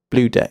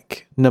Blue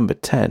Deck number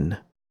 10.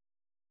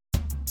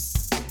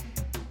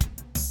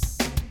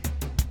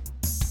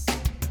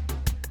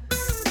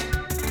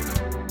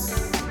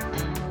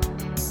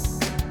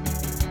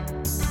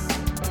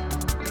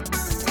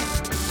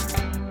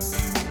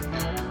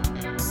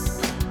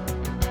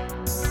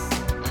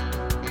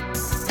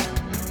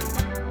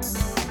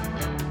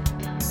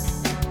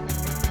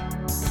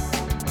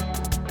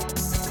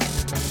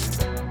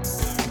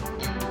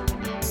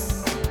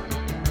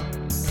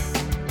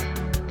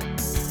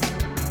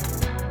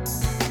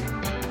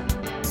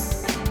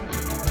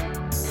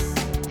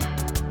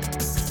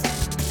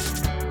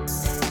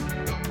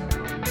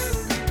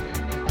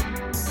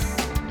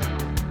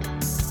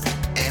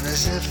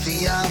 As if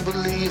the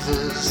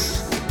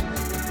unbelievers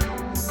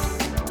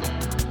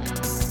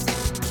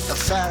are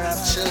far up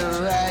to the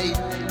right.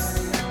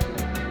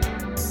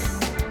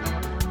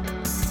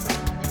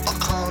 I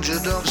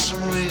conjured up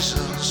some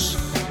reasons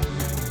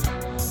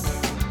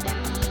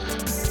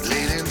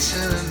leading to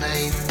the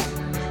night.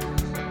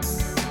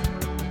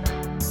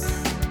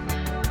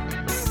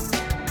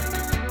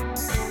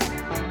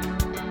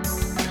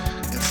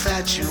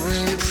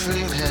 Infatuated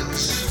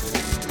feelings,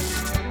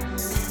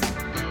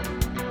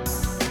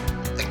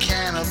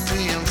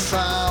 being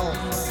foul.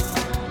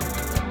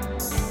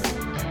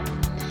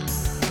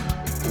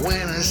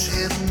 Winners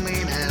hidden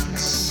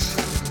meanings,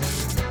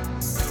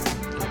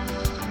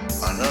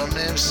 an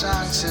unnamed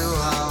song to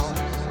howl.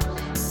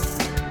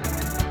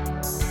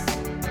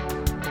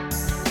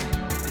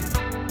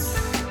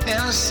 And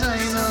I say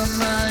no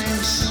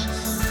names,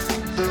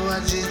 but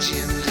what did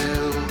you do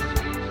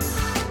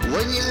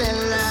when you let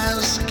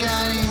life's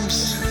games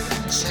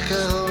take a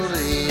hold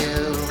of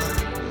you?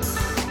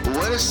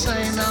 Well, I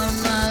say no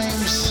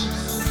names,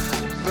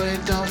 but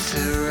it don't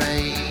feel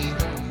right.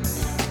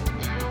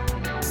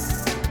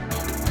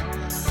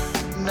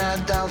 Nah,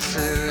 it don't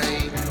feel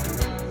right.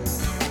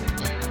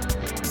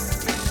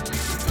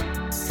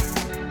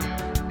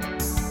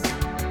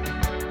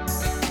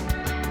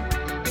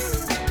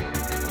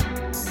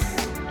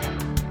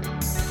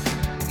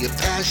 Your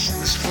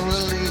passion's full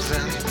of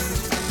leaving,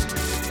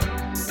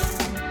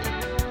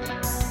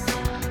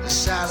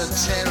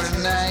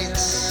 solitary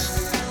nights.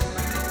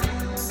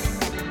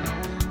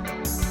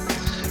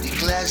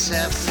 Glass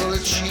half full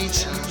of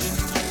cheating.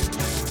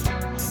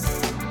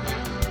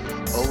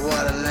 Oh,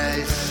 what a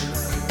life.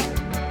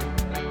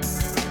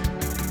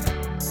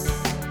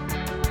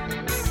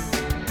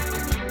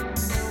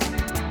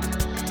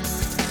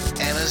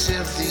 And as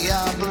if the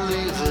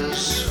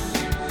unbelievers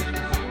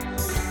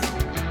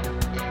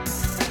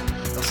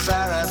are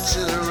far up to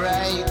the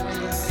right,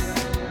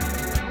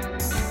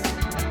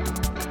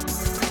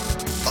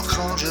 I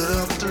conjured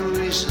up the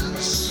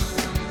reasons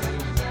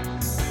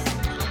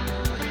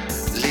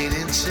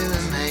to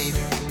the night.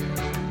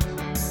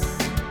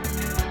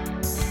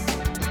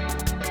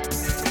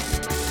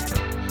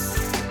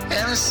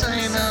 And I say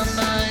no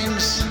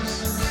names,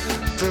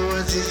 but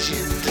what did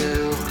you do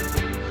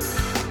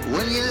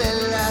when you let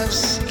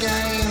life's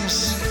games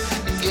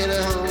get a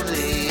hold of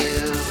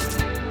you?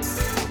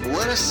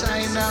 Well, I say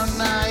no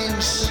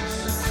names,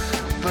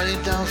 but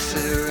it don't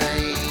feel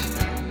right.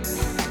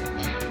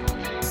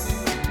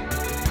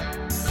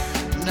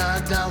 No,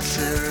 it don't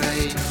feel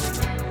right.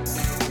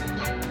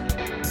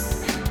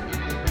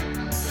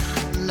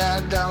 I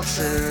don't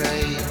feel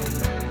right.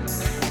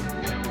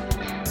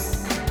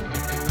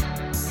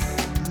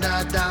 No,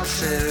 I don't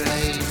feel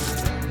right.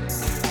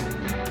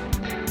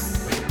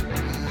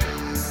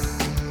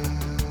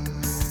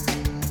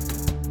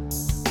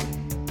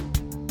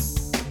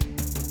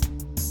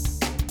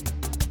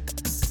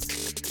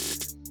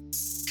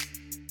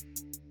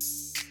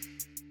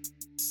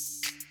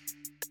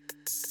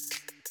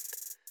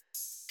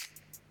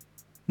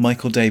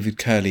 Michael David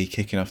Curley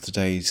kicking off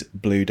today's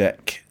Blue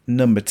Deck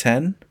number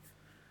 10.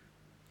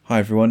 Hi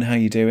everyone, how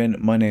you doing?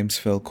 My name's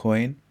Phil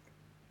Coyne.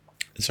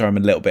 Sorry I'm a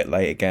little bit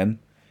late again.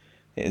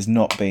 It has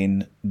not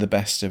been the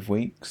best of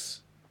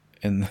weeks,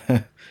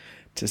 to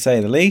say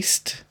the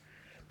least,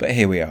 but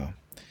here we are.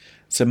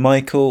 So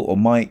Michael, or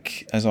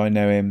Mike as I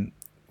know him,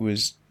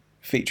 was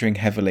featuring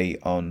heavily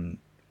on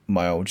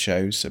my old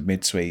shows, so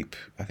Mid-Sweep,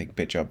 I think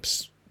Bit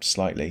Jobs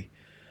slightly,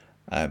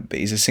 but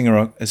he's a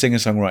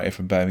singer-songwriter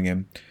from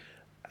Birmingham.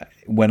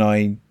 When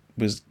I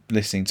was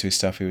listening to his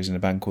stuff, he was in a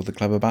band called the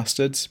Clever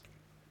Bastards.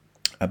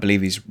 I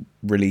believe he's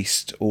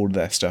released all of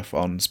their stuff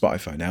on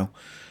Spotify now.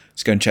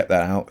 So go and check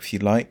that out if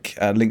you'd like.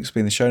 Links will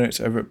be in the show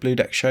notes over at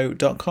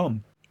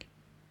bluedeckshow.com.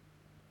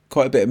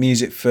 Quite a bit of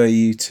music for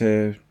you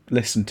to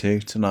listen to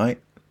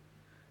tonight.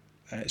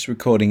 It's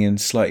recording in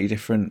slightly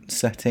different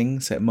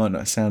settings, so it might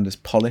not sound as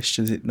polished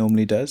as it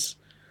normally does,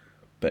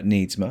 but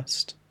needs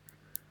must.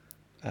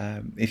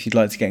 If you'd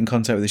like to get in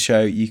contact with the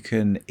show, you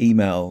can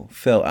email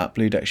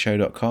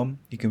phil@bluedeckshow.com.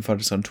 You can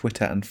find us on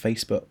Twitter and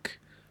Facebook,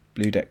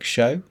 Blue Deck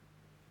Show.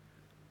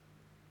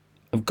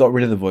 I've got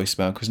rid of the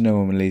voicemail because no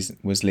one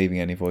was leaving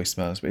any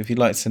voicemails. But if you'd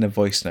like to send a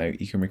voice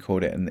note, you can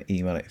record it and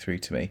email it through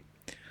to me.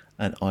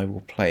 And I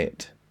will play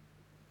it.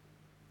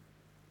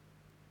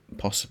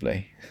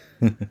 Possibly.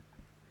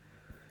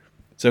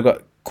 So I've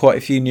got quite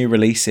a few new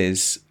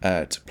releases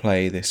to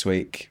play this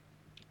week.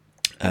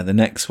 The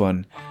next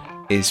one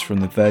is from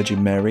the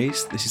Virgin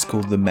Marys. This is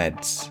called The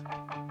Meds.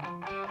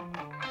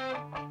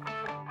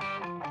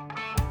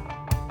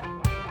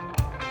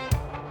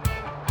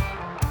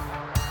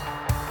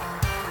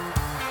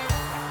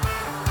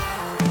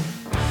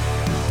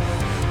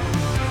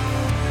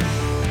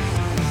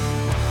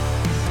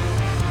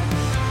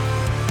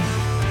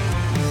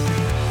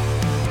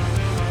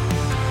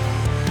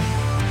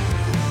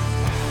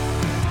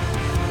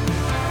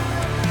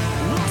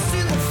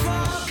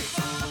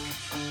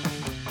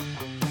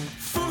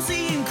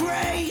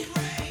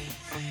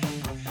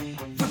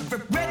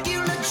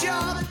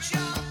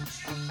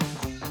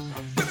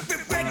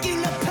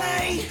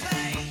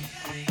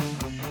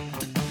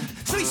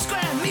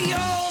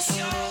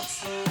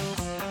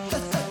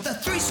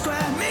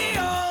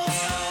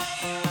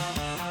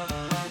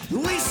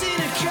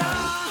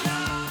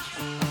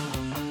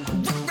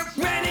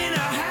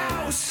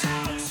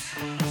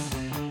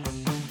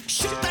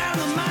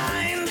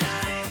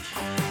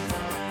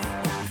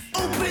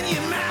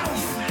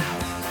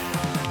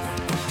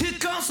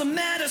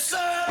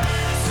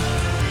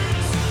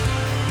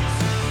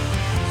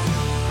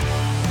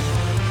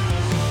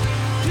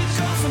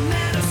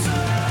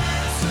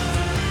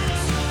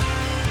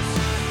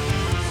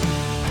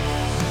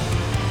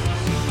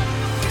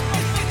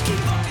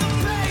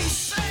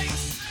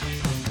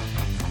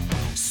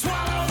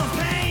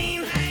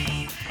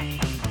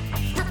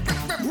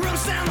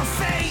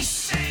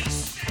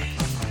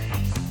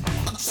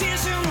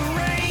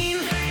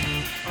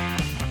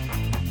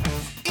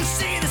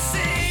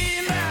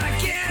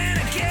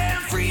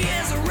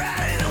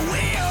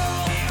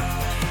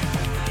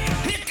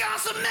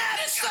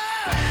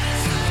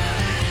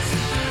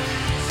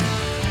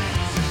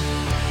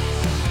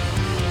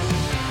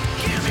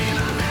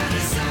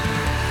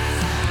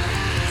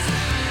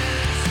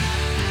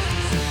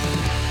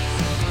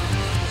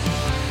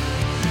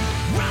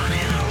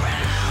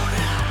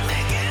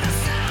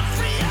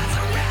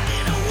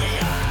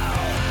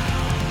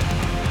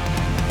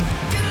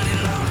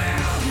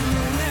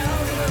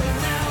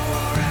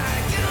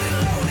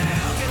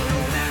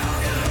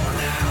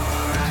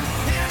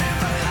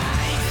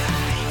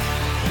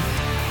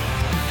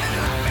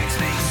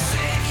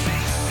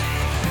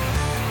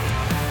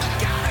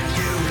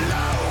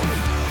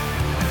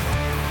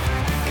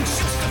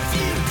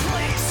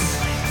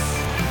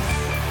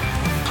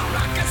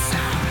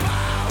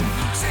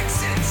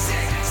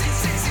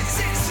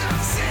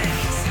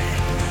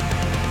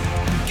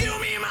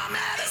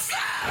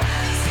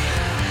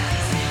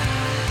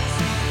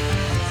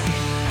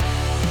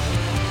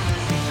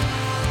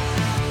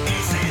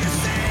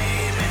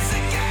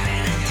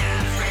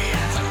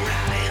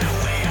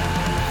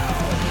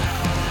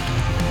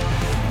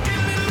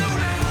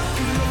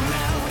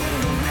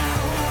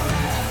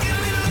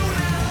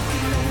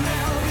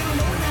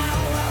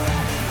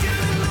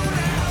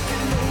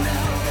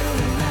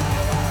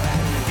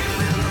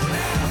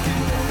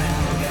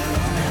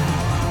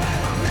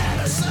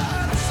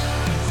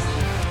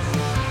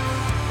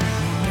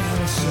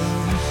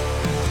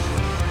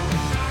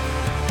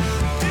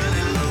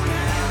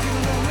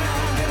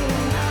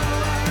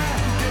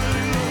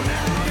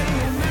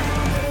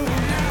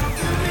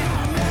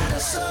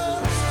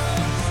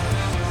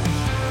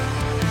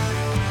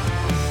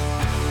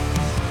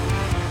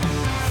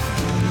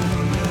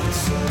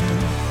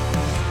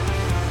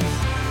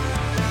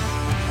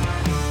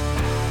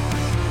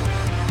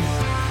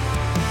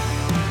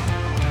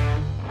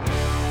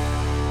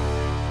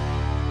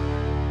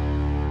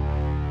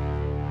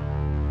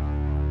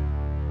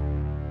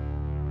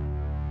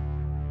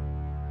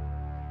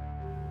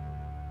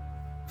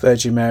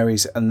 Virgin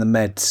Marys and the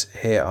Meds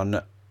here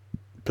on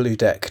Blue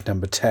Deck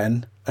number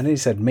 10. I nearly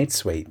said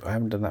mid-sweep. I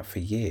haven't done that for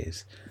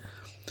years.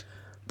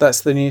 That's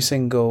the new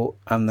single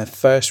and their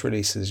first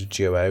release as a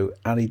duo,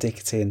 Ali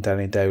Dickety and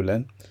Danny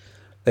Dolan.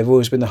 They've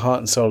always been the heart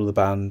and soul of the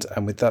band,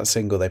 and with that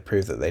single they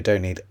prove that they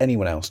don't need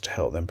anyone else to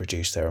help them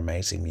produce their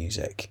amazing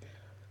music.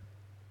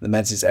 The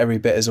Meds is every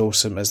bit as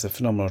awesome as the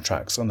phenomenal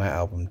tracks on their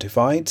album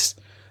Divides.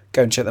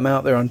 Go and check them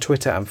out. They're on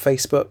Twitter and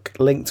Facebook.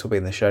 Links will be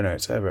in the show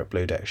notes over at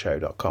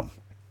bluedeckshow.com.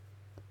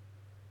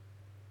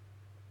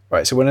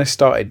 Right, so when I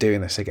started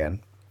doing this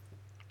again,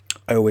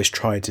 I always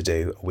tried to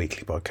do a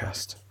weekly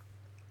podcast.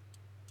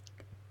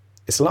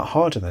 It's a lot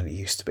harder than it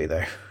used to be,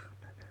 though.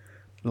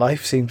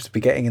 Life seems to be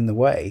getting in the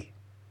way.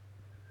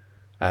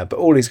 But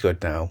all is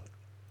good now.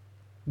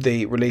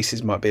 The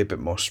releases might be a bit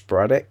more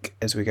sporadic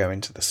as we go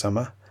into the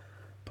summer,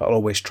 but I'll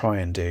always try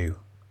and do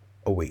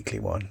a weekly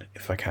one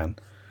if I can.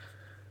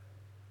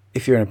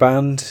 If you're in a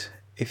band,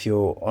 if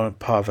you're on a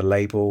part of a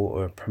label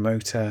or a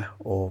promoter,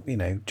 or,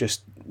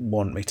 just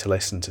want me to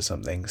listen to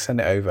something, send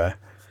it over.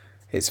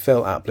 It's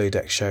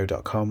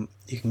phil@bluedeckshow.com.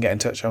 You can get in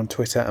touch on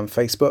Twitter and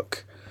Facebook,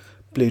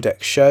 Blue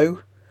Deck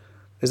Show.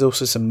 There's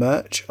also some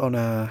merch on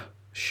our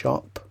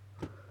shop.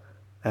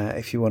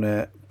 If you want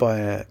to buy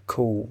a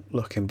cool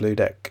looking Blue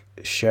Deck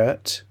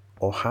shirt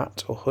or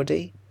hat or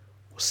hoodie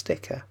or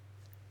sticker,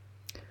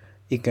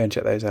 you can go and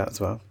check those out as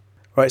well.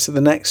 Right, so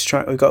the next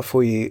track we've got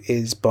for you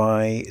is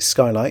by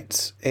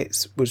Skylights.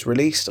 It was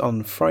released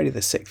on Friday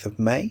the 6th of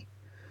May.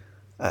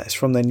 It's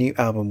from their new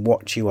album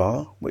What You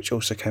Are, which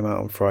also came out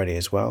on Friday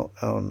as well,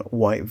 on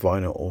white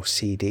vinyl or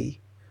CD,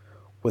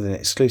 with an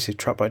exclusive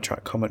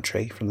track-by-track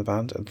commentary from the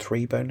band and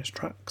 3 bonus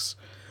tracks.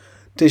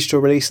 Digital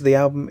release of the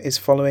album is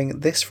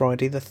following this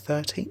Friday the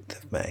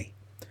 13th of May.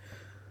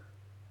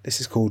 This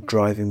is called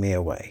Driving Me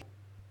Away.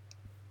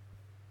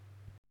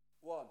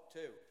 1, 2,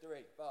 3,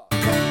 4.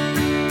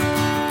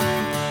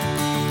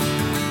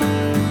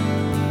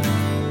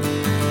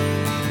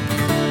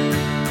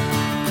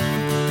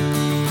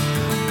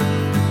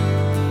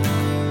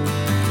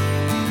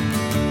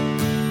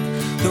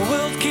 The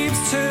world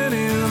keeps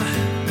turning,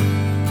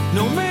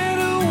 no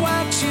matter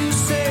what you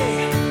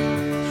say.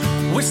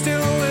 We're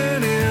still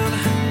learning,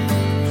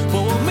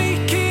 but we'll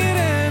make it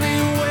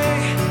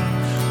anyway.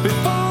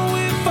 Before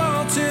we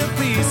fall to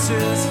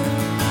pieces,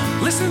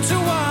 listen to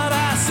what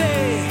I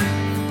say,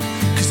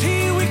 'cause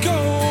here we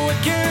go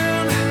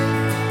again.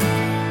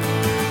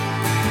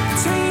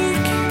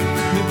 Take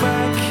me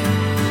back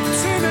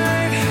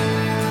tonight.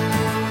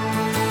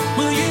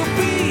 Will you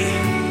be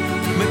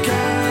my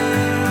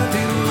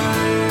guiding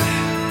light?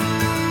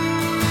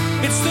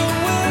 It's the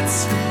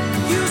words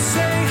you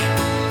say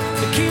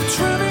that keep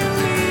driving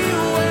me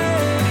away.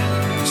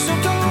 So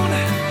don't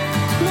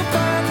look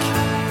back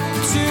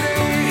today.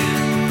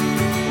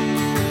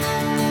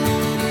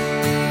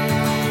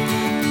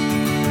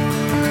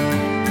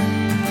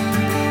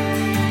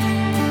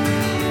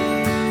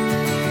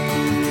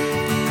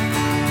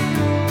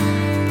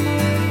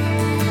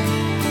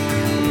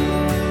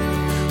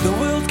 The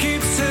world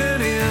keeps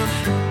turning,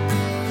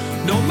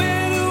 no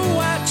matter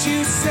what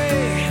you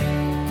say.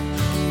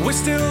 We're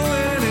still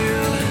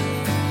learning,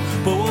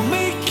 but we'll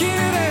make it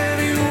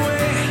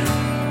anyway.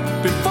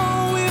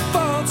 Before we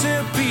fall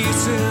to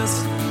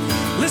pieces,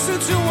 listen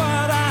to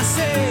what I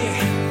say,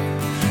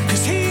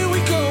 'cause here we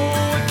go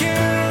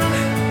again.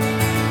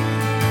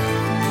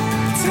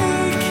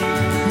 Take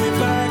me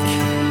back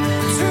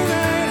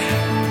tonight.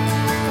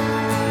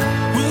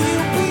 Will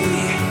you be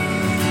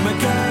my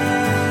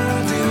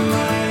guiding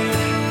light?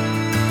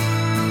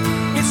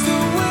 It's the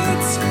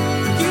words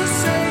you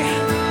say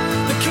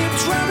that keep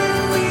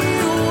driving me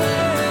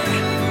away.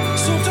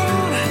 So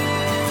don't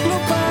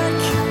look back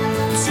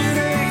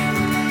today.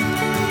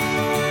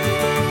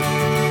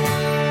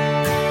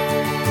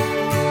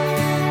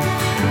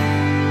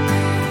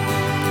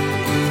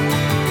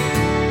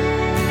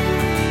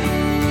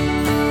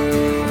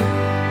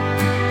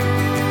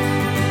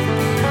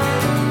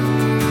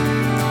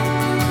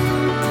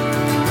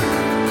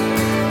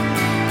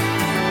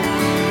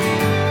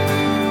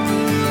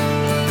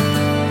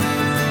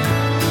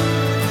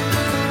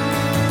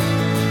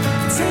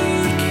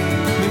 Take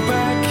me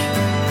back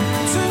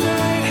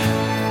tonight.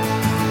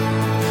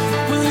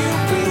 Will you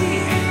be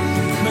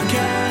my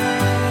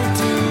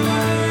guiding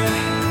light?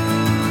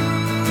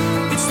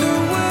 It's the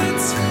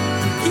words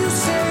you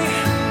say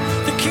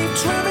that keep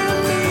driving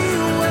me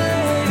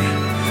away.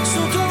 So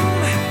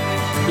don't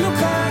look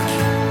back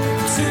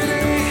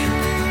today.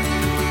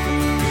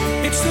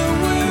 It's the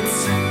words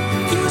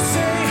you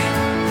say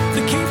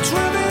that keep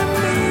driving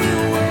me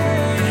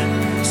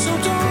away. So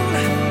don't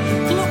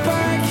look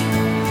back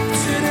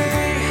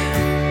today.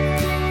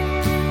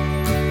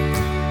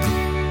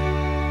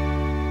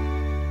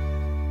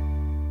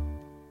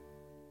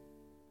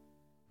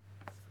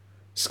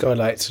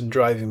 Skylights and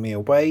Driving Me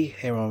Away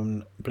here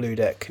on Blue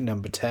Deck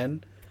number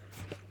 10.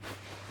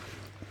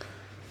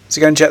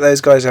 So go and check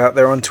those guys out.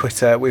 They're on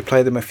Twitter. We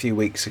played them a few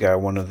weeks ago,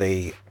 one of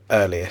the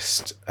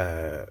earliest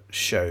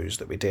shows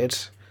that we did.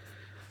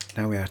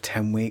 Now we are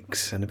 10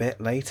 weeks and a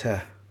bit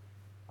later.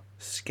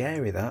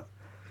 Scary, that.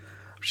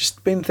 I've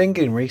just been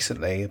thinking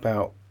recently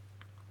about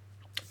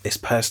this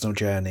personal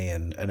journey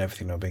and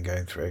everything I've been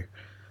going through.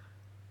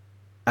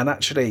 And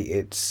actually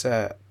it's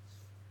sort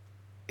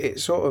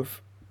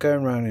of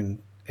going around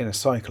in a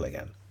cycle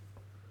again.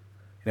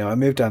 You know, I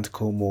moved down to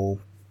Cornwall,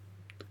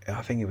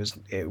 I think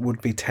it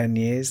would be 10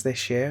 years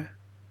this year,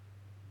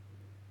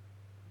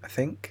 I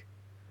think.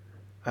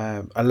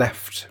 I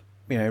left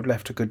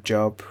a good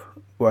job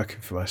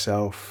working for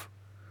myself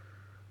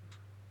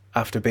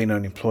after being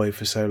unemployed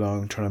for so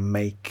long, trying to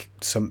make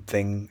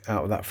something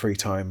out of that free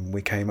time.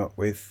 We came up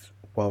with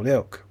Wild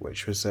Ilk,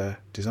 which was a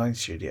design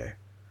studio.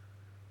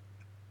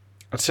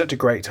 I had such a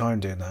great time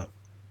doing that.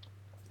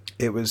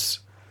 It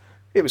was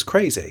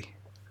crazy,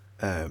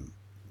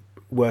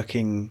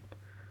 working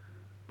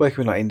with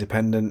like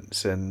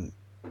independents, and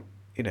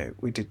you know,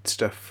 we did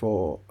stuff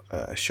for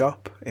a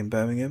shop in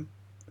Birmingham.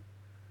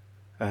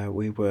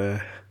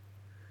 Our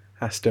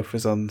stuff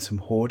was on some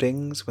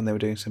hoardings when they were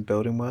doing some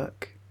building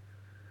work.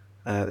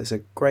 There's a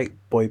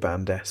great boy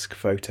band-esque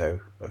photo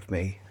of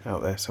me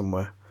out there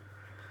somewhere.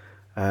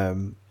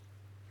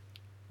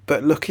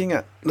 But looking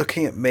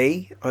at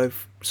me,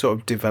 I've sort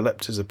of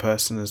developed as a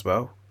person as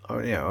well.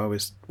 I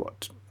was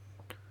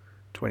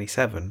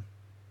 27,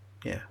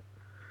 yeah.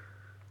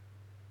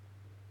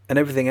 And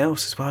everything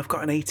else as well. I've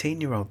got an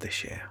 18-year-old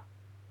this year.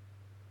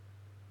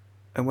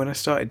 And when I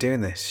started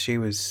doing this, she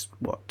was,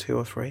 what, 2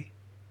 or 3?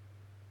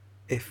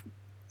 If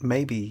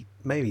maybe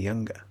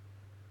younger.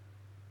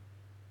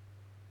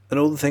 And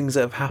all the things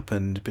that have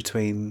happened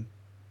between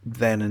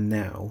then and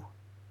now,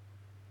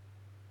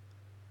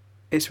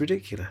 it's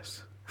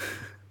ridiculous.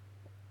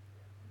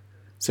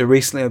 So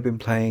recently I've been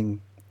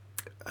playing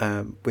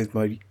with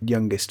my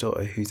youngest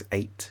daughter, who's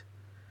 8.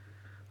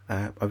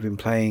 I've been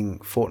playing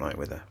Fortnite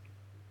with her.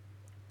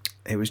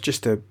 It was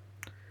just a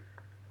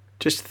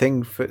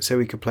thing so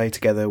we could play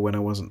together when I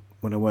wasn't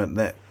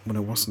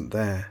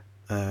there.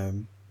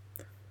 And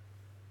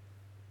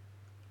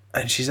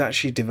she's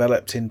actually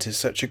developed into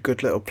such a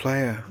good little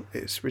player.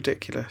 It's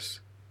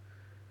ridiculous.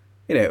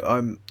 You know,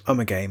 I'm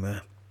a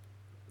gamer.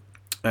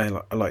 I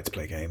like to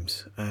play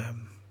games.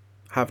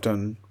 Have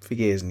done for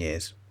years and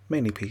years.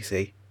 Mainly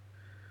PC.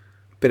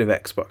 Bit of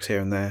Xbox here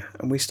and there.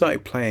 And we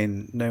started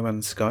playing No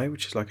Man's Sky,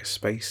 which is like a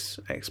space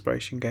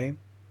exploration game.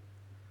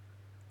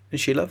 And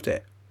she loved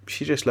it.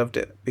 She just loved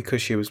it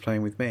because she was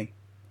playing with me.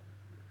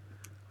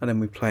 And then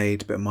we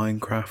played a bit of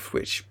Minecraft,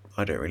 which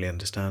I don't really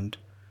understand.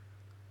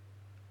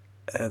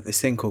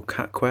 This thing called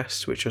Cat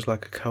Quest, which was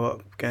like a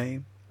co-op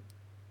game.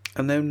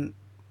 And then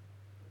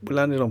we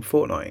landed on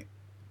Fortnite.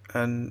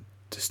 And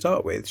to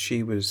start with,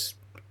 she was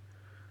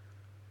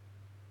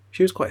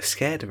quite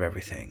scared of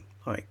everything.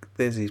 Like,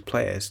 there's these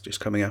players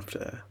just coming after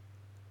her.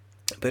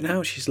 But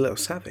now she's a little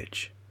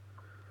savage.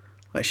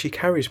 Like, she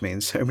carries me in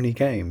so many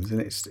games,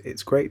 and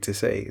it's great to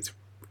see.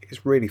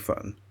 It's really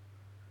fun.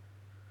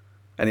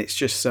 And it's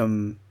just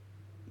some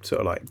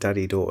sort of like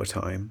daddy-daughter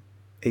time,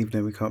 even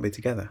though we can't be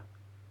together.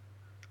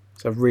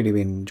 So I've really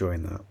been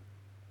enjoying that.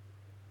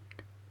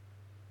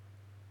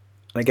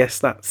 And I guess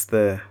that's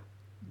the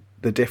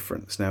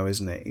difference now,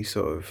 isn't it?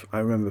 I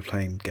remember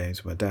playing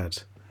games with my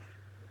dad.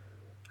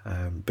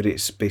 But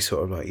it's be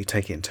sort of like you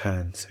take it in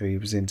turns. So he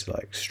was into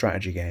like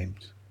strategy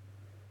games.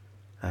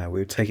 We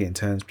would take it in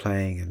turns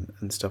playing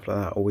and stuff like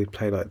that. Or we'd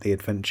play like the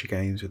adventure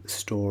games with the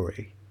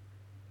story.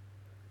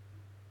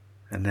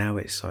 And now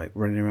it's like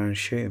running around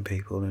shooting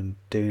people and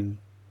doing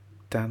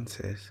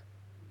dances.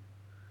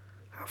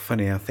 How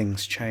funny how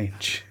things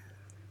change.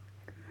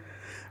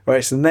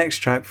 Right, so the next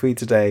track for you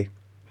today.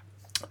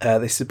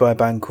 This is by a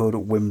band called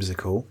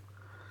Whimsical.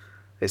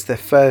 It's their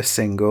first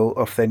single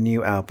off their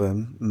new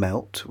album,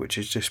 Melt, which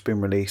has just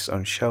been released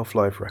on Shelf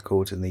Life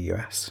Records in the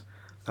US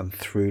and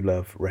Through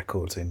Love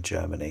Records in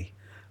Germany.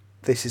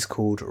 This is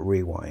called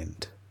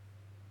Rewind.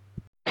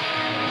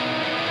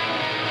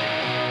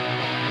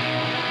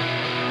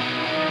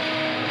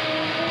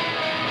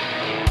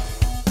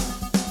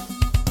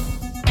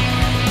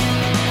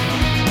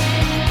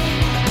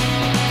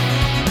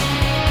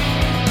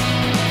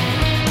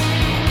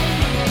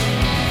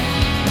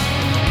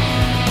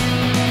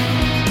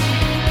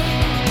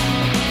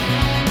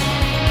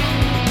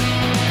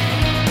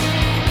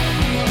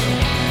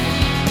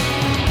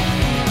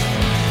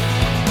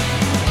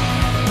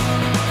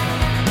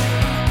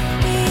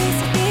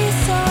 These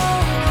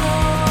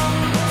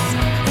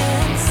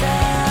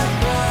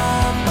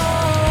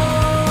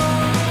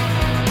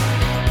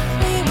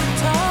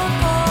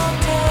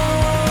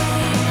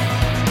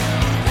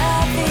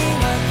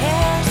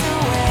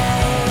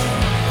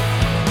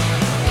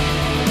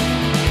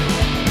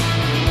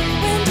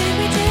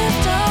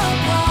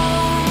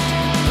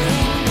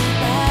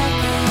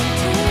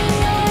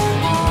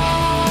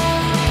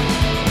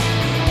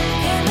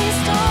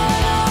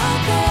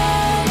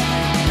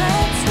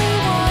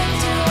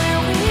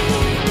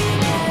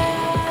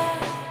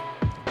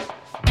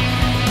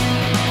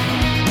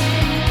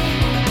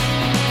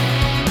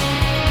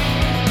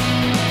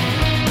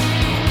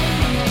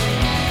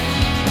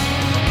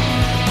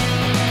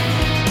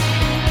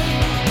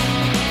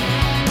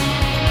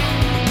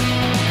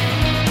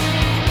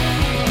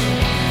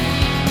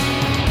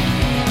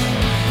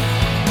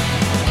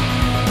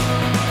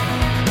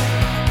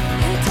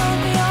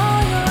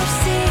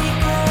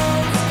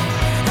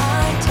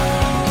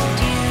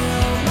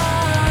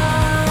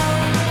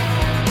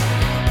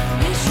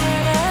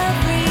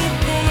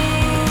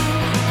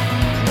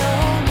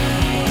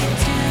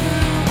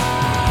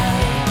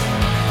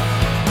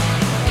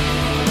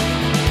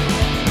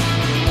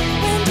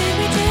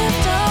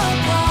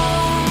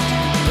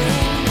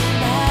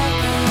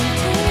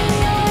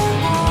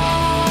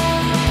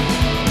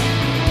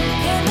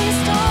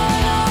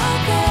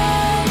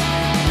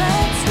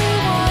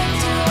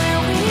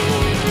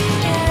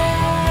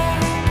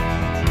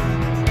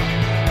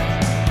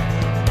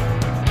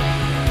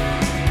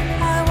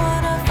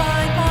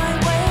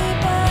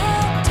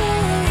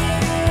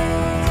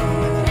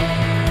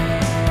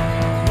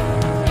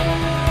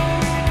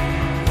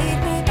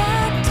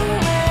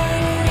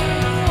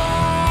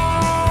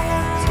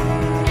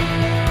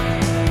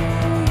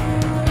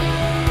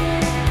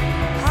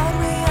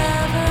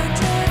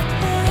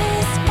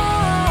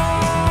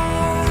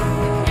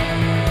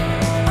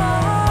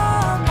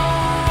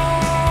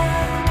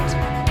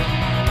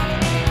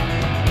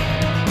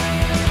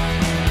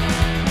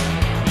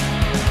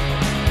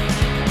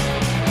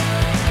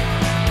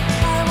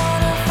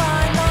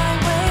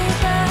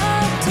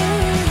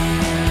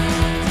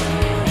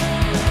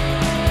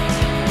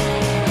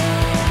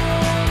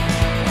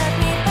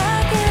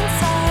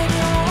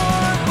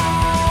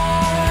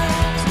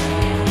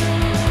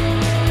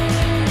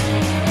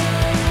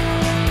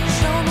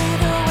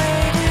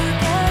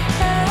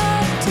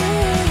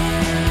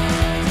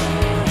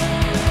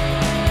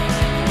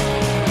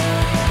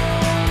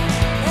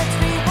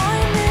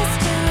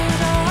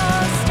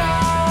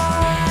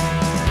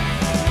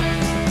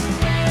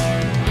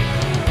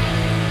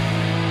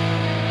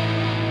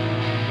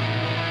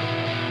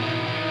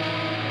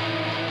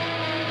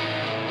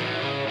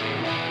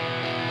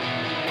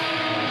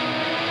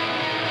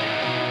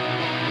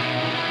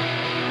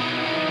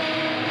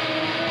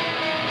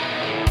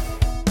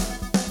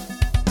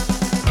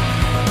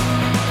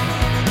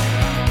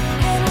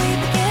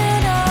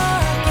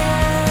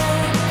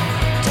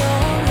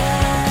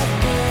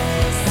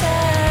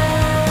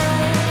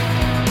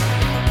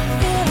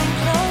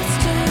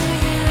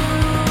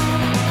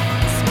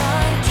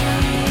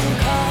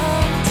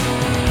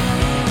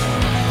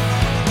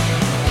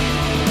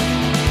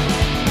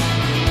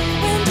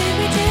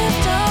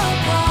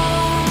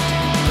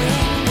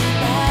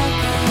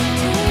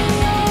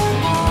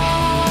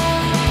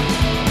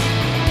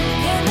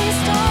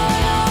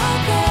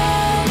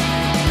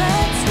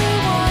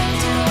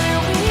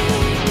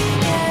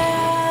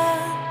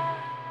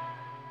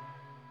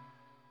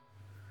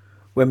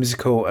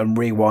Whimsical and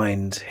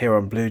Rewind here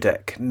on Blue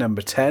Deck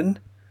number 10.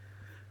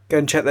 Go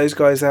and check those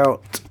guys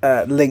out.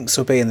 Links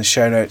will be in the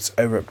show notes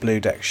over at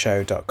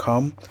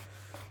bluedeckshow.com.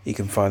 You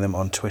can find them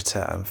on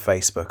Twitter and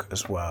Facebook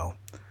as well.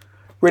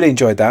 Really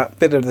enjoyed that.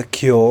 Bit of The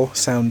Cure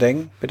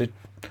sounding. Bit of,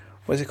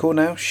 what is it called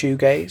now?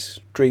 Shoegaze?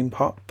 Dream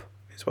pop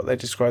is what they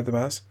describe them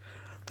as.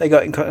 They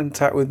got in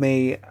contact with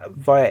me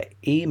via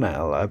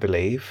email, I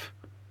believe,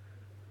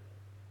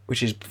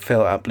 which is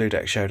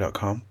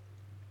phil@bluedeckshow.com.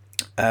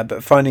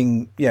 But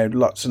finding,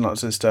 lots and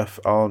lots of stuff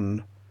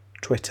on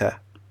Twitter.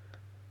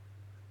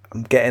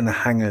 I'm getting the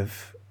hang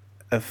of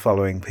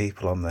following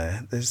people on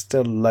there. There's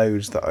still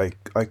loads that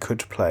I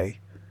could play.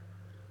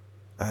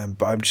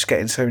 But I'm just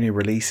getting so many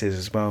releases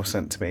as well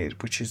sent to me,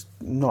 which is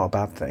not a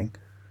bad thing.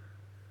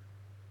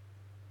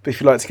 But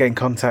if you'd like to get in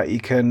contact, you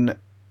can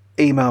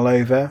email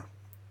over.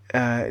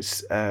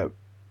 It's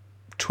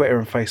Twitter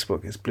and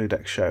Facebook is Blue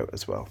Deck Show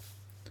as well.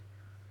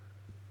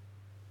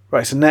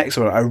 Right, so next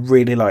one, I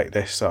really like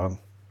this song.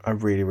 I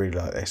really, really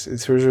like this.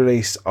 It was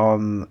released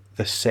on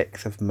the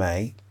 6th of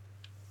May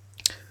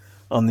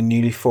on the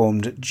newly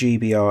formed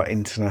GBR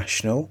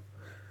International,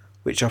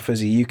 which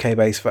offers a UK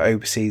base for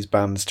overseas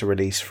bands to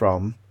release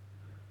from.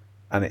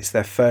 And it's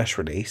their first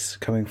release,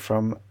 coming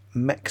from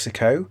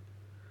Mexico.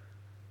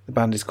 The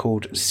band is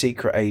called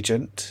Secret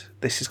Agent.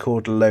 This is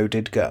called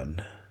Loaded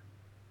Gun.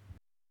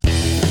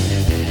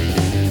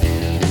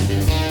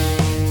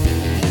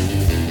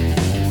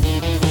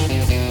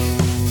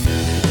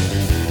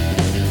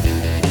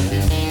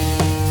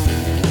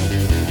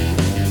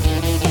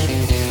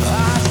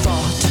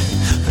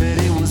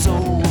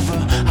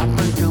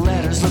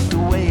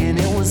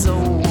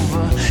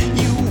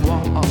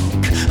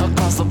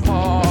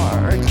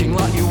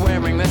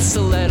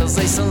 Stilettos,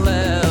 lace and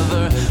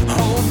leather.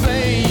 Oh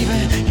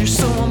baby, you're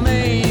so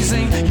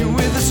amazing. You're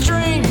with a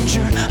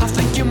stranger. I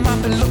think you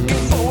might be looking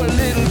for a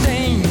little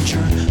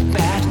danger.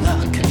 Bad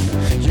luck.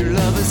 Your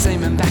love is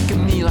aiming back at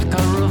me like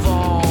a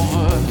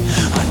revolver.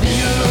 I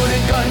need a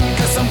loaded gun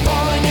 'cause I'm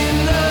falling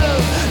in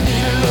love.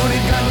 Need a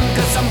loaded gun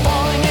 'cause I'm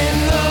falling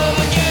in love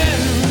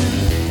again.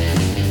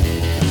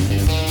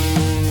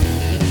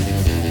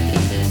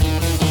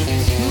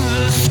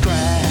 The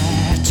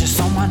scratches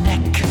on my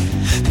neck,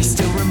 they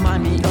still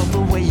remind me of the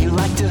way you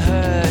like to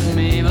hurt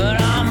me, but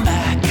I'm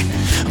back.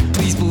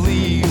 Please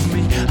believe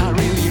me, I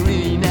really,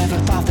 really never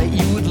thought that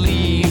you would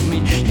leave me.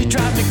 You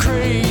drive me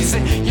crazy,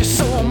 you're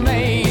so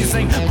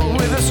amazing, but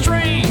with a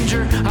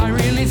stranger, I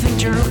really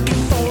think you're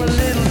looking for a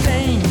little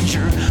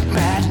danger.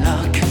 Bad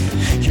luck,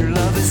 your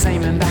love is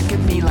aiming back at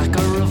me like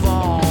a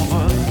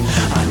revolver.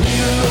 I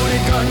need a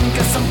loaded gun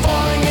 'cause I'm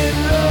falling in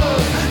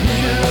love.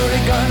 Need a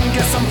loaded gun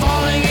 'cause I'm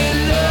falling in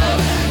love.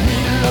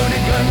 Need a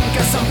loaded gun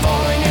 'cause I'm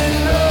falling in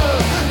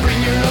love. Bring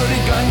your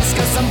loaded guns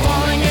 'cause I'm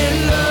falling in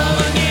love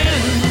again.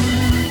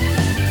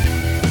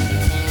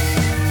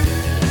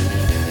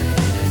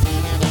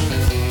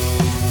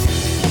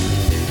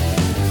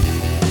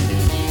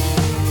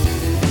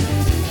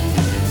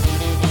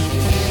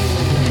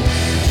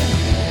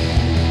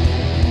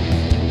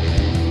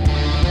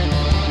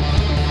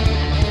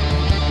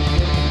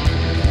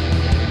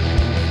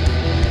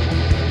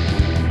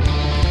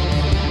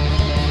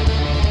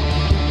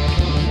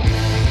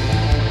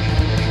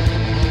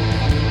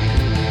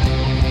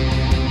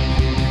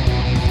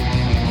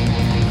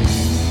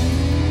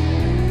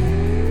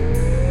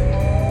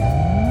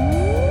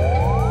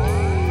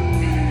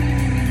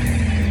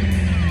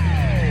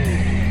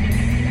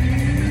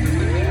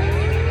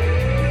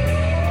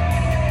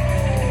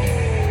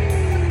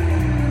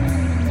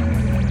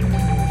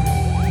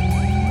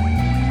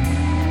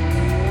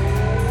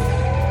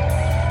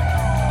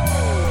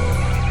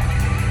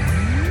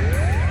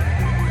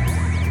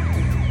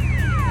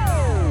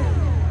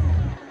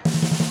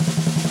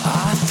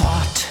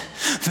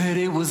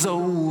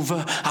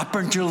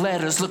 Burnt your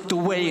letters, looked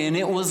away, and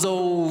it was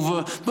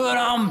over. But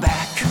I'm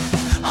back,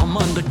 I'm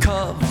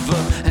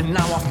undercover, and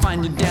now I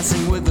find you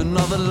dancing with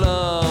another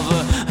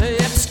lover.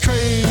 It's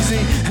crazy,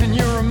 and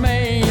you're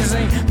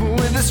amazing, but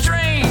with a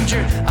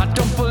stranger, I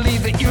don't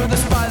believe that you're the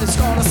spy that's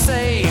gonna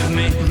save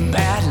me.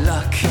 Bad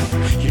luck,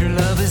 your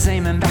love is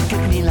aiming back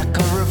at me like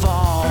a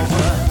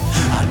revolver.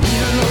 I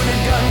need a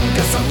loaded gun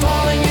 'cause I'm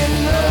falling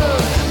in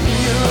love.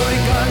 Need a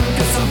loaded gun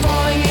 'cause I'm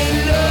falling in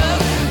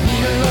love.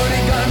 Need a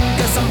loaded gun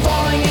 'cause I'm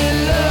falling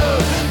in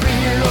love. Bring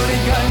your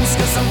loaded guns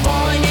 'cause I'm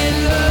falling in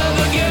love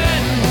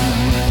again.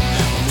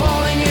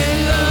 Falling in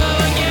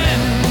love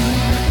again.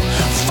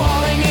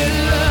 Falling in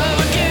love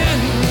again.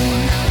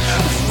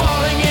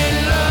 Falling in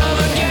love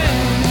again.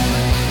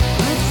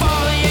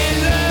 Falling in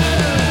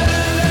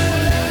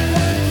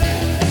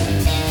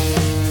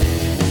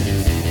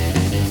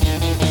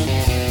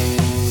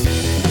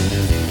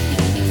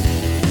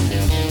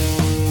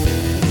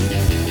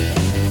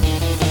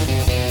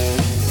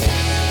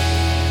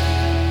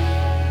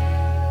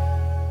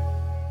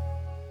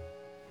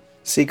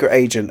Secret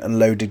Agent and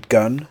Loaded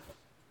Gun.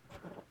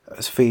 That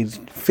was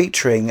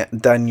featuring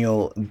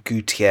Daniel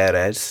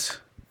Gutierrez.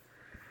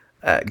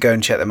 Go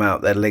and check them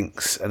out. Their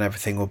links and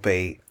everything will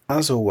be,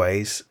 as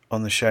always,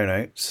 on the show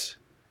notes.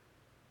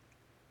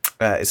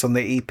 It's on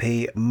the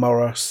EP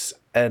Moros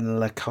en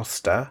la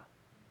Costa.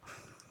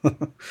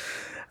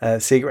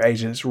 Secret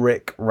agents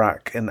Rick,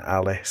 Rack and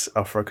Alice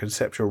offer a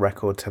conceptual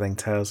record telling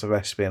tales of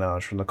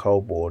espionage from the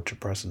Cold War to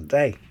present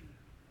day.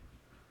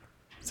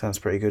 Sounds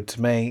pretty good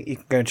to me. You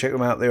can go and check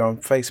them out. They're on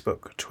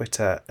Facebook,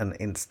 Twitter and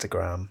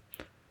Instagram.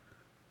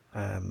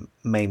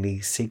 Mainly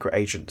Secret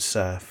Agent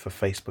Surf for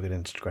Facebook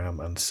and Instagram,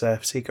 and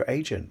Surf Secret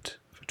Agent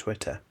for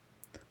Twitter.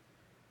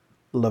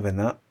 Loving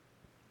that.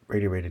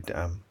 Really, really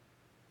damn.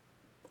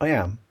 I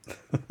am.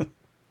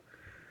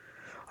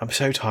 I'm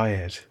so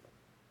tired.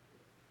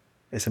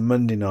 It's a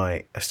Monday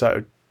night. I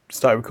started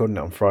recording it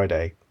on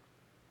Friday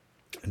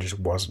and just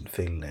wasn't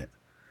feeling it.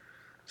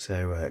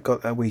 So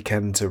got a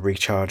weekend to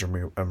recharge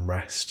and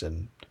rest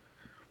and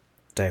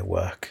day of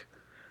work.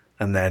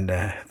 And then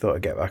thought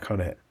I'd get back on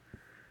it.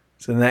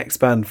 So the next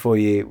band for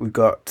you, we've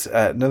got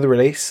another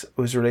release. It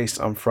was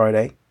released on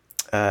Friday.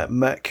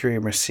 Mercury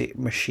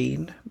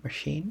Machine.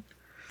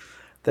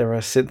 They're a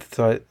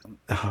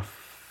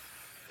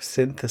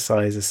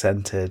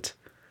synthesizer-centered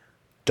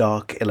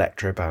dark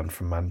electro band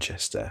from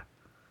Manchester.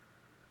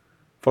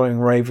 Following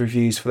rave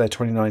reviews for their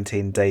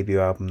 2019 debut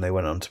album, they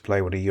went on to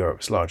play one of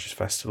Europe's largest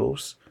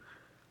festivals.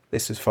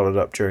 This was followed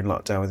up during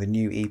lockdown with a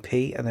new EP,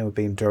 and they were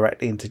beamed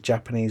directly into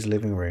Japanese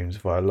living rooms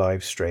via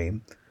live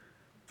stream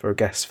for a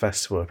guest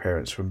festival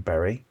appearance from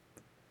Berry.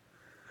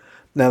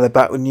 Now they're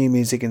back with new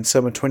music in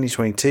summer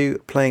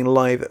 2022, playing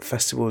live at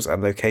festivals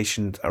and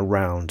locations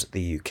around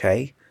the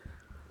UK.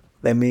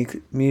 Their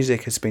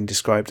music has been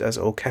described as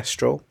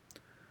orchestral,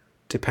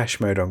 Depeche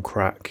Mode on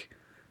crack,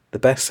 the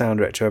best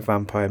soundtrack to a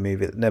vampire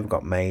movie that never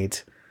got made,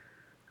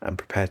 and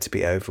prepared to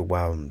be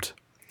overwhelmed.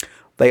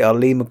 They are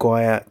Lee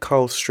Maguire,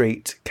 Carl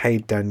Street,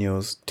 Cade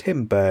Daniels,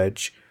 Tim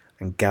Burge,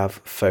 and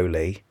Gav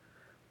Foley,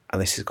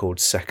 and this is called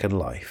Second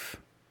Life.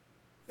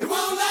 It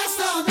won't last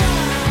all night.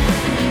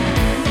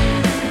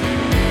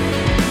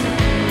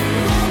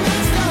 It won't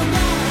last all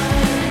night.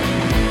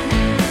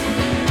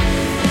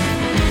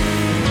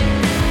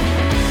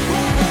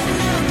 Won't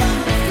know about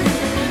the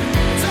feeling.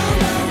 Don't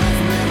know if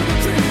I'm ever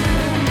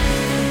dreaming.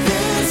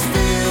 This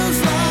feels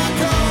like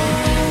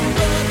home,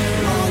 but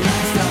it won't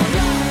last all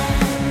night.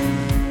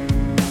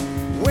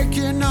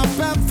 Waking up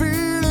and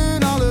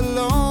feeling all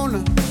alone.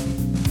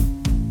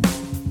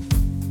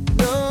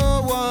 No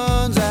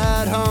one's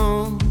at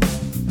home.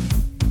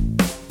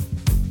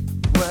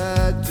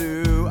 Where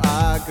do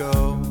I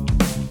go?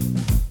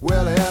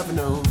 Well, I have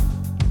known.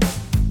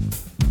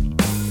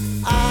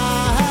 I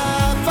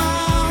have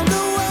found a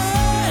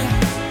way.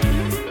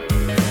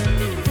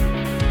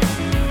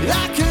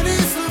 I can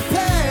ease the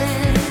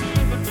pain.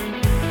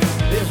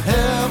 It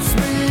helps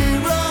me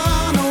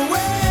run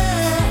away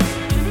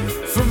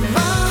from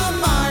my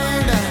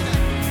mind,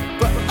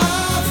 but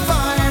I'll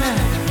find it.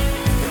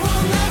 It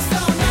won't last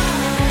all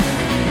night.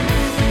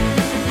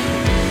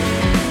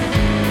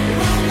 It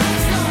won't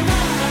last all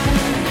night.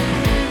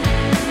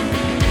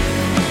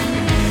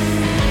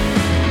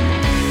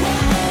 Whoa,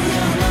 you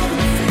don't know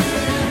the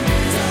feeling.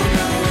 Don't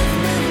know if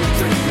I'm ever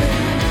dreaming.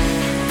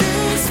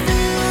 This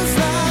feels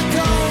like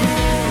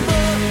home,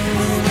 but it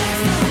won't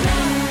last all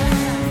night.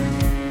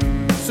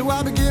 So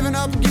I've been giving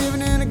up,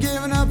 giving in, and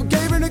giving up, and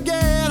giving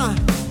again.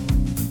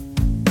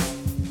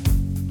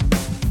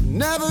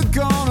 Never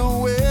gonna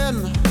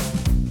win.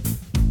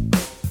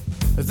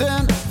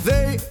 Then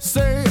they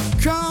say,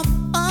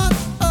 come on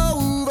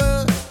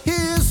over.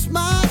 Here's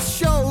my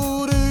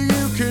shoulder.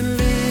 You can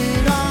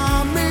lean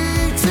on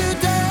me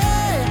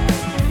today.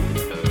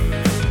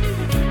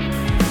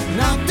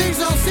 Now things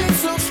all seem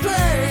so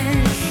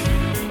strange.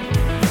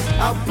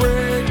 I'll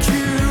break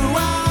you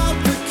out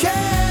the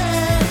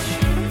cage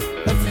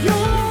of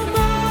your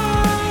mind.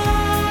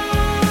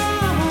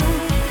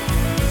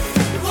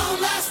 It won't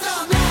last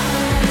all night.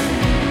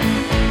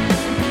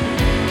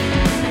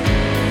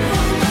 It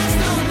won't last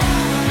all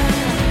night.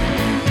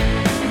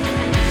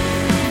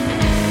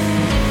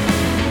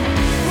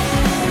 Whoa,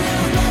 you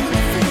don't know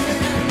the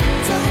feeling.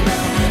 Don't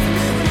know if I'm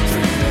ever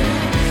dreaming.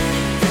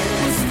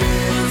 This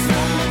feels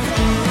like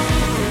home.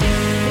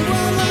 It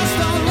won't last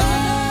all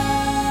night.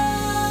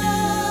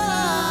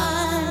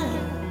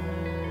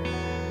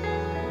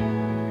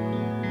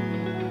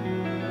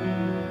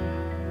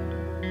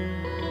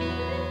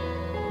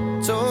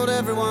 Told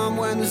everyone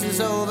when this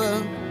is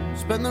over,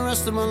 spend the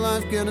rest of my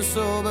life getting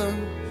sober.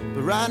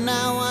 But right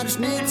now I just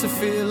need to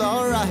feel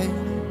alright.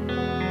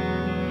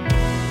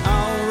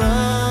 I'll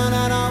run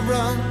and I'll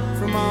run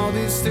from all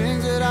these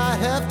things that I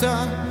have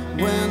done.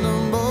 When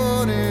the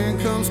morning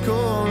comes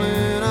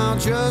calling, I'll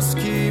just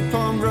keep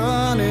on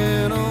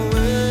running away.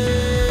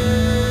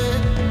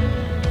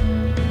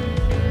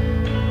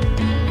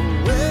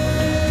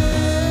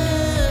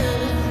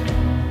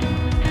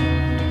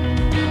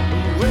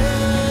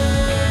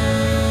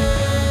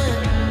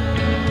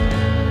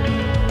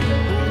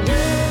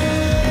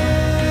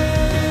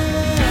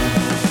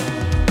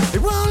 It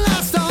won't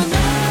last all night.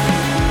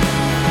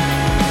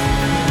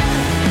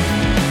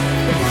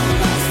 It won't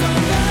last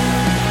all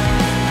night.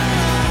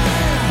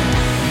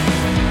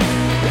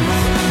 It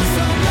won't last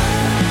all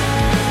night.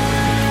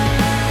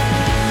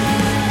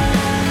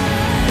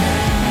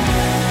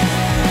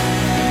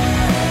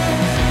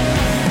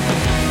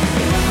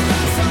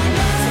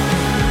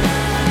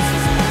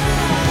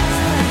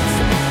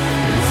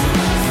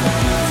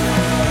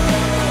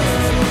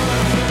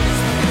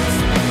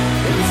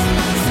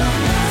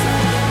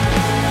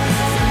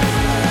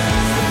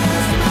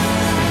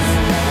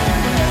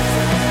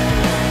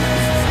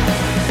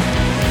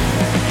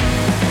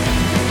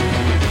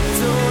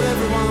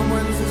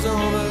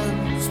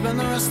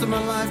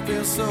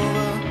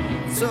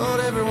 Told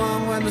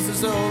everyone when this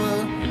is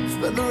over,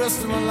 spend the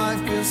rest of my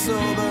life being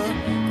sober.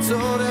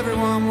 Told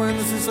everyone when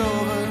this is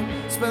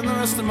over, spend the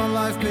rest of my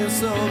life being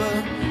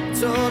sober.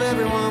 Told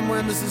everyone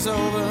when this is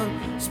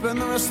over,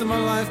 spend the rest of my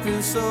life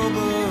being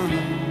sober.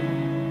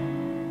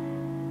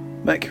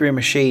 Mercury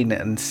Machine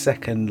and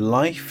Second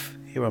Life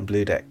here on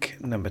Blue Deck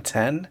number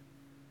 10.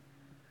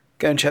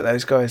 Go and check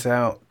those guys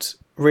out.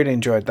 Really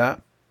enjoyed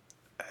that.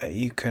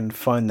 You can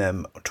find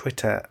them on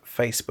Twitter,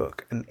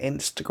 Facebook and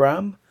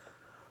Instagram.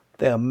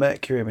 They are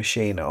Mercury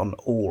Machine on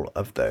all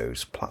of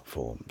those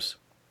platforms.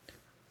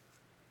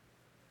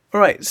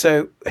 Alright,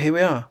 so here we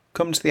are.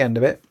 Come to the end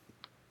of it.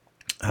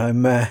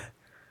 I'm going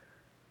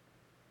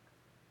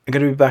to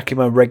be back in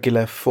my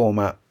regular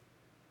format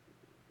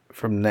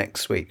from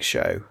next week's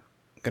show.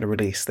 I'm going to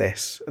release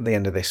this at the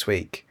end of this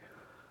week.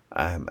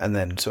 And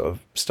then sort of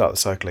start the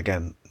cycle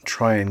again.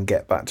 Try and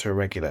get back to a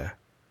regular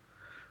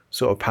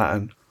sort of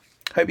pattern.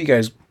 Hope you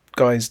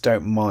guys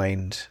don't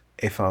mind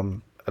if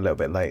I'm a little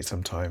bit late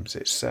sometimes.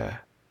 It's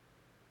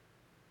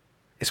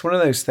one of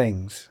those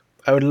things.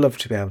 I would love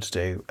to be able to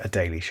do a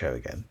daily show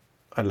again.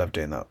 I loved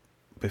doing that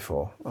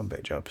before on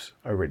Bit Jobs.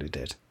 I really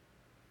did.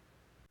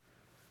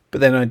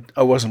 But then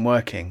I wasn't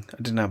working. I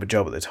didn't have a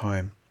job at the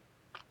time.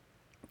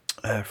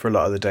 For a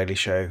lot of the daily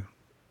show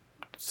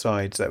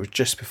sides, that was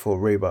just before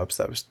Rhubarbs.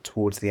 That was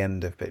towards the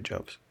end of Bit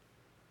Jobs.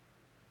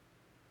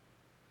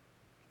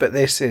 But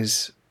this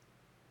is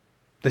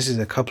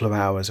a couple of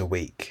hours a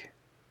week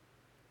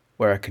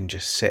where I can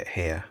just sit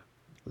here,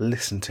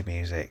 listen to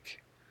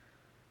music,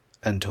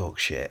 and talk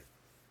shit.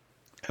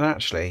 And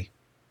actually,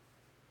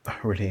 I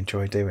really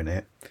enjoy doing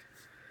it.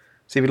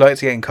 So if you'd like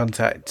to get in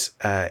contact,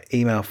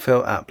 email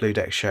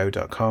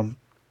phil@bluedeckshow.com.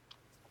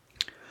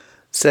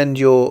 Send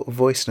your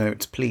voice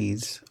notes,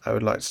 please. I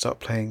would like to start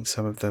playing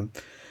some of them.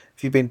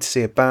 If you've been to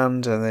see a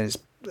band and there's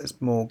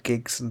more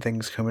gigs and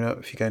things coming up,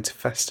 if you're going to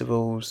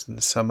festivals in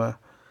the summer,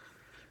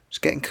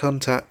 just get in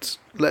contact.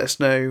 Let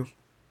us know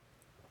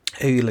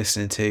who you're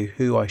listening to,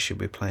 who I should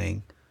be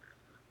playing,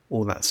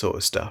 all that sort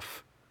of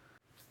stuff.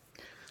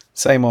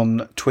 Same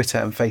on Twitter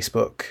and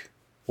Facebook,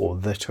 or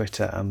the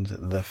Twitter and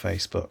the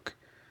Facebook.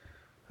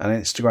 And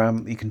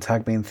Instagram, you can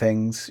tag me in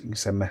things, you can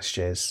send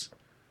messages.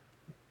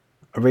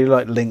 I really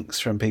like links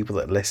from people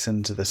that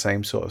listen to the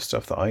same sort of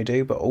stuff that I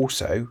do, but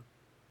also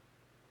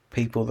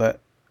people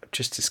that are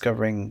just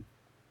discovering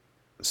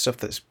stuff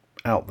that's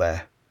out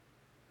there.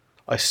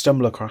 I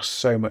stumble across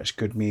so much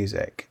good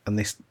music, and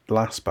this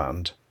last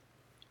band,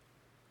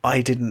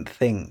 I didn't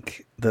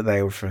think that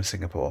they were from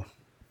Singapore.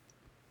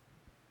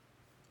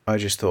 I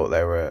just thought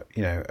they were,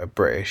 a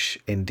British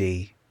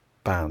indie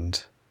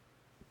band.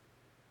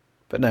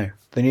 But no,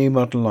 the New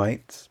Modern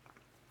Lights,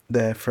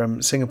 they're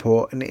from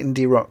Singapore, an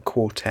indie rock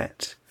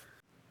quartet.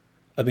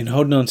 I've been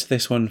holding on to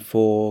this one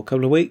for a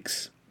couple of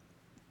weeks,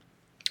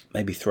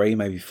 maybe 3,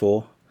 maybe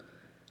 4,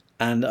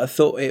 and I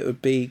thought it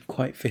would be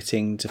quite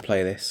fitting to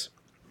play this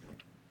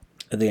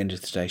at the end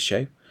of today's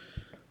show,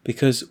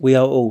 because we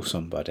are all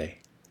somebody.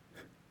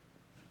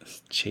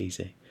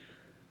 Cheesy.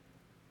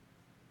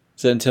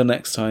 So until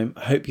next time,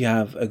 I hope you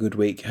have a good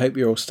week. I hope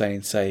you're all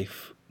staying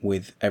safe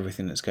with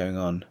everything that's going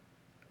on.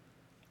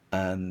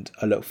 And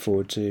I look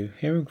forward to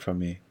hearing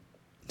from you.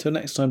 Until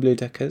next time, Blue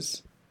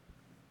Deckers.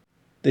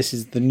 This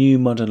is the New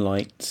Modern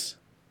Lights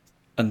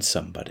and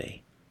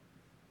Somebody.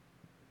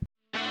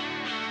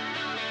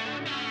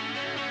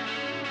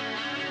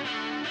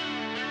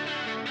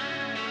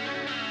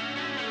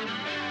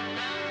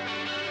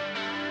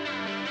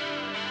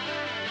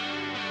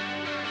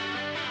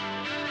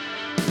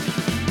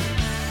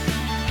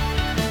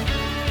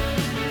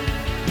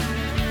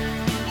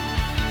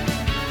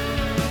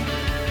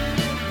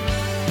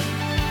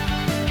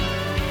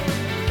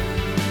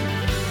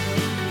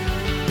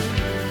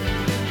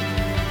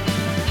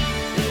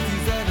 If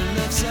you've ever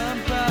loved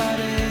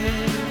somebody,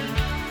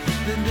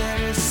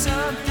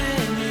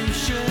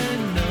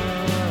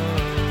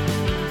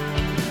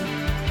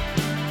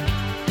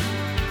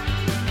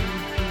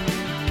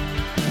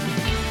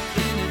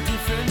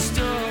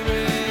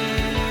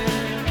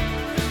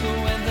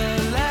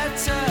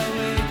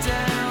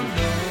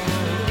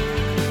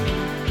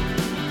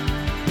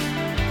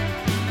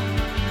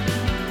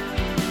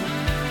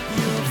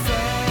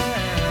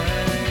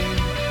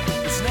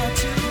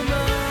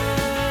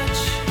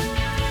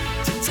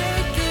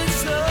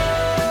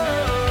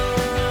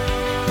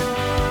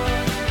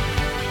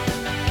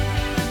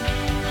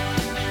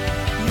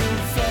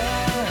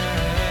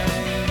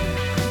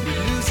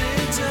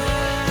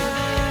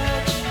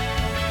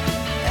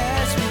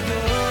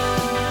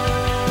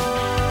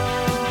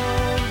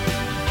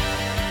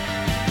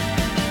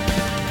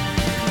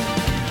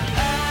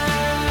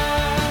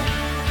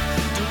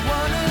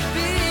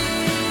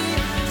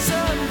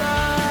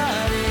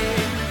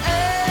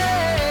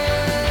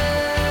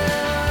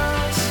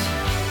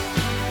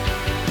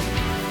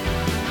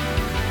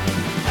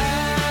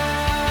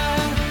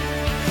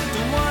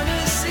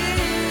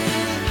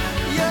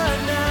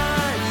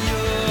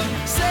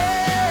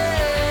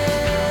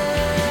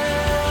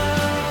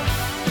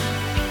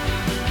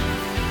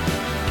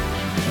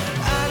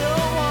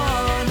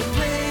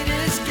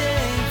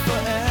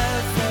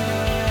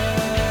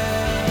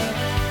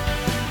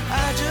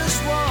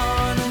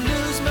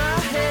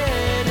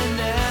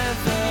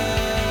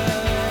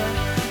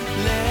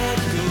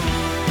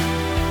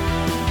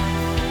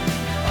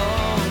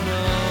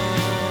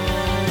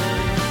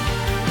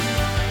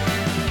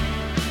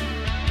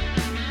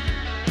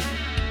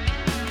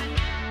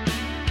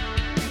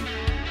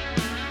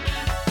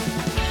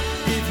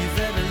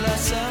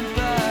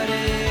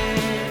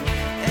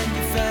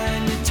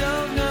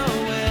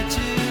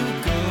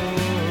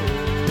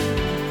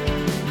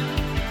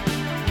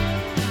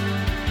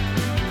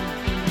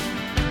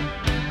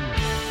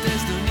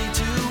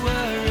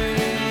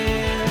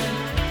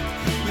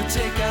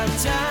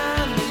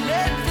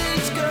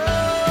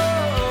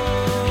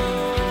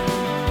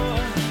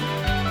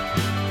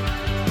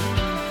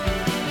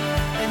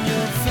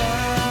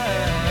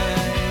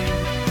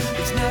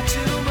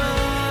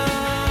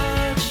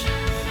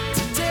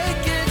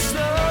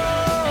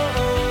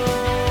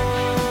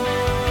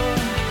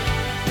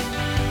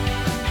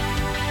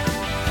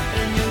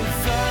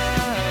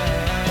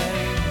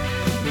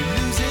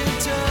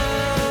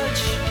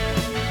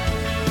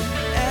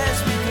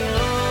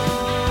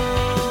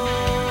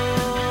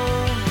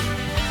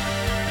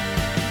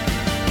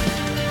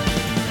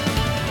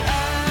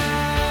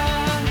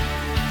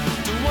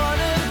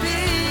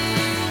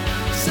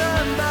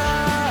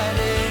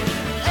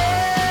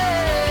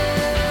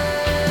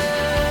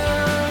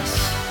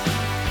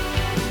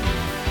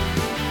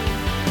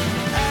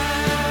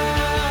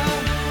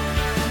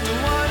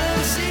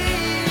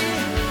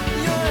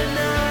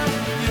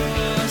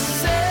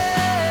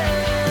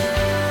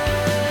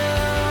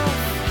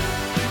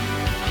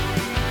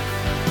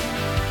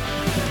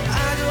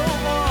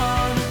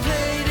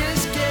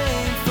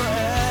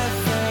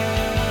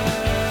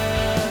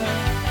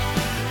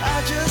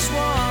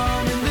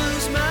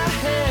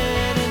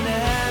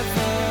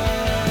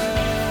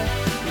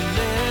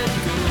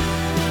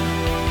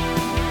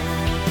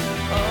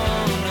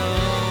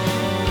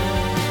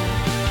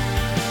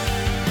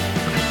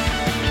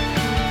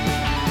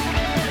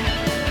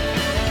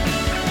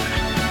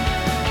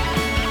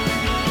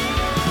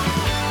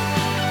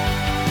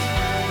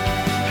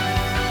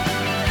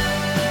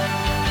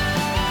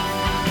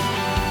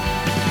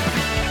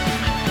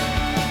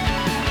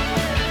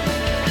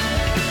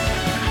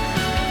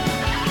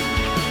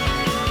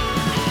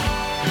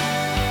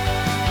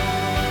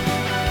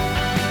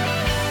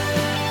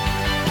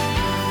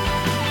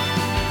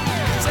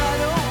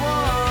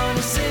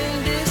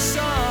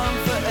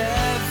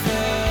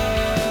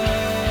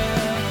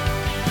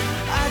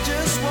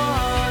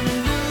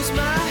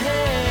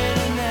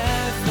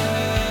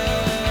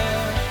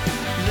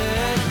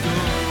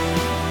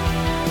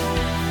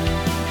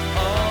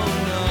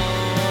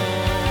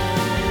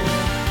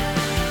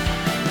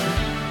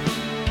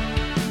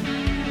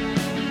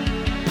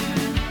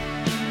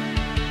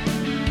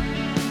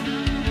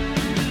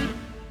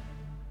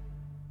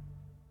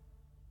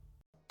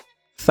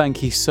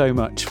 Thank you so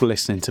much for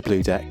listening to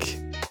Blue Deck.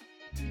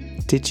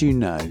 Did you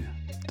know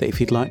that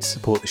if you'd like to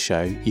support the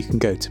show, you can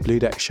go to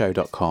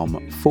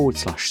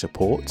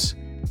bluedeckshow.com/support.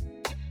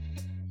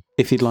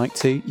 If you'd like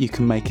to, you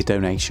can make a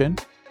donation.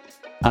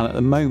 And at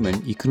the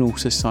moment, you can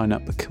also sign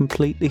up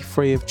completely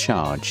free of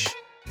charge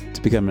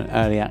to become an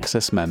early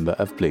access member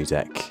of Blue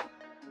Deck.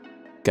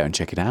 Go and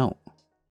check it out.